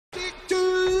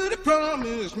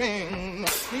promise, man.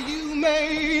 You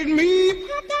made me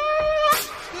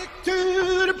stick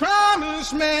to the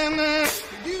promise, man.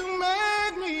 You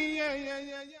made me, yeah.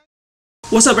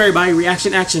 What's up, everybody?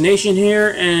 Reaction Action Nation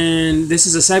here, and this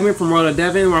is a segment from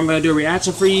WorldOfDevin where I'm going to do a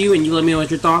reaction for you, and you let me know what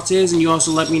your thoughts is, and you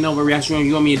also let me know what reaction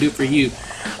you want me to do for you.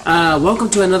 Welcome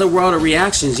to another World of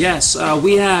Reactions. Yes,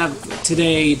 we have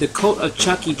today the Cult of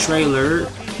Chucky trailer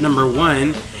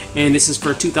 #1, and this is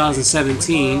for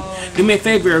 2017. Do me a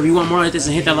favor, if you want more like this,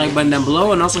 and hit that like button down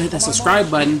below, and also hit that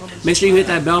subscribe button. Make sure you hit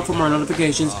that bell for more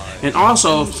notifications. And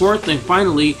also, fourth and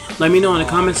finally, let me know in the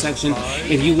comment section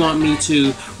if you want me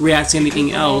to react to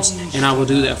anything else, and I will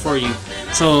do that for you.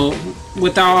 So,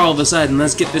 without all of a sudden,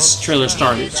 let's get this trailer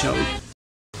started, shall we?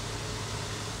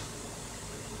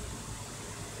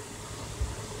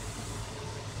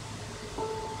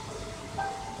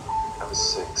 I was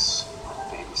 6 when the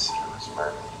babysitter was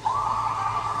murdered.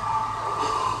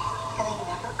 And they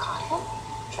never caught him?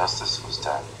 Justice was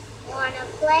done. Wanna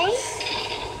play?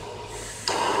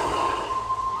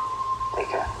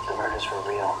 Mika, the murders were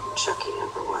real. Chucky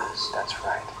never was. That's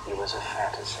right. He was a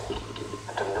fantasy.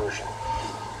 A delusion.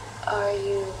 Are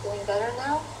you feeling better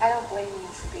now? I don't blame you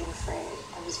for being afraid.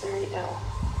 I was very ill.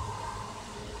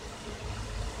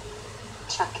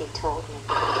 Chucky told me.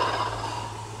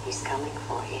 He's coming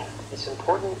for you. It's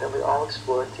important that we all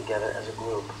explore it together as a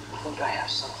group. I think I have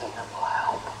something that will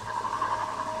help.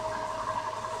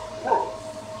 Whoa.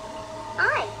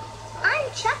 Hi,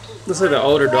 I'm Chucky. Looks like an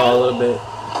older doll a little bit.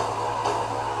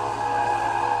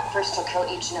 First, I'll kill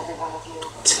each and every one of you.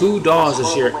 2 dolls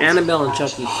this year, Annabelle and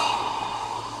Chucky.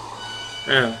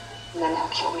 Yeah. And then he'll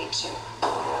kill me too.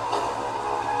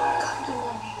 Come to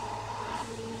Mommy.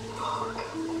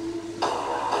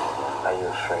 Are you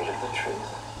afraid of the truth?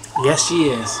 Yes, she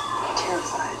is.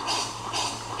 Terrified.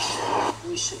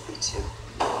 You should be too.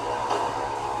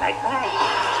 Night night.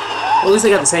 Well, at least they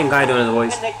got the same guy doing the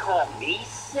voice. Can they call me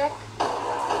sick?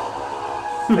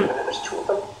 There's 2 of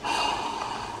them.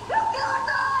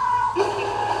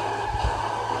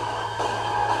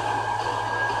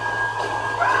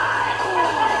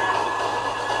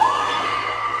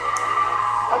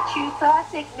 A true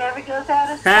classic never goes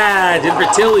out of style. Ah,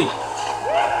 Jennifer Tilly.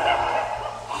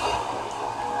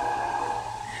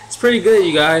 It's pretty good,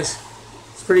 you guys.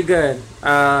 It's pretty good.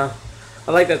 I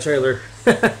like that trailer.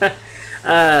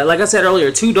 Like I said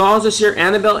earlier, 2 dolls this year,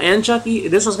 Annabelle and Chucky.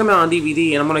 This one's coming out on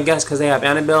DVD, and I'm gonna guess because they have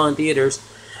Annabelle in theaters.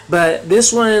 But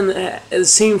this one, it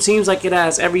seems like it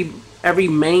has every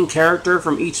main character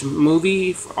from each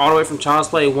movie, all the way from Child's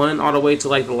Play 1 all the way to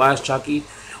like the last Chucky,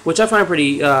 which I find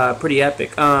pretty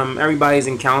epic. Everybody's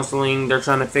in counseling. They're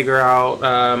trying to figure out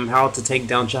how to take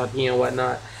down Chucky and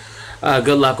whatnot.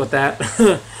 Good luck with that.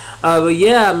 But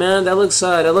yeah, man, that looks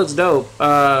dope.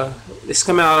 It's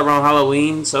coming out around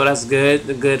Halloween, so that's good.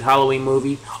 A good Halloween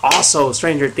movie. Also,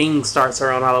 Stranger Things starts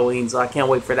around Halloween, so I can't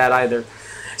wait for that either.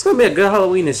 It's gonna be a good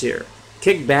Halloween this year.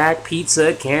 Kickback,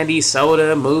 pizza, candy,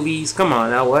 soda, movies. Come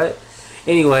on now, what?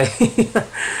 Anyway,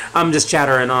 I'm just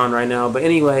chattering on right now. But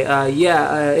anyway,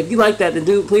 if you like that, then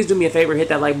please do me a favor. Hit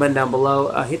that like button down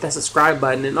below. Hit that subscribe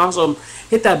button. And also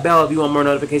hit that bell if you want more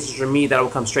notifications from me. That will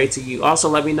come straight to you. Also,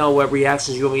 let me know what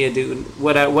reactions you want me to do.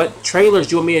 What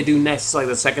trailers you want me to do next. It's like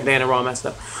the second day in a row I messed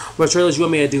up. What trailers you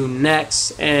want me to do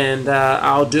next. And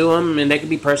I'll do them. And they can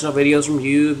be personal videos from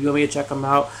you if you want me to check them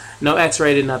out. No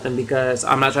X-rated nothing because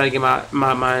I'm not trying to get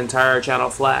my entire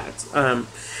channel flagged.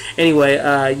 Anyway,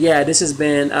 yeah, this has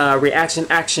been Reaction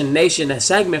Action Nation, a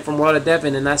segment from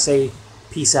WorldOfDevin, and I say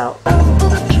peace out.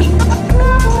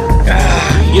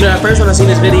 You know, at first when I seen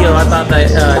this video, I thought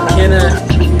that Kenna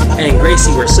and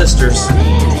Gracie were sisters.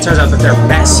 Turns out that they're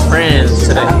best friends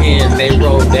to the end. They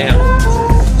rolled down.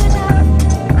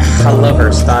 I love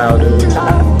her style, dude.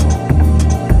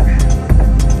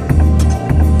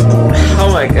 Oh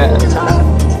my god.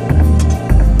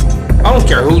 I don't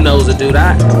care who knows it, dude.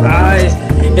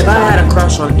 If I had a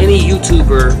crush on any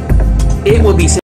YouTuber, it would be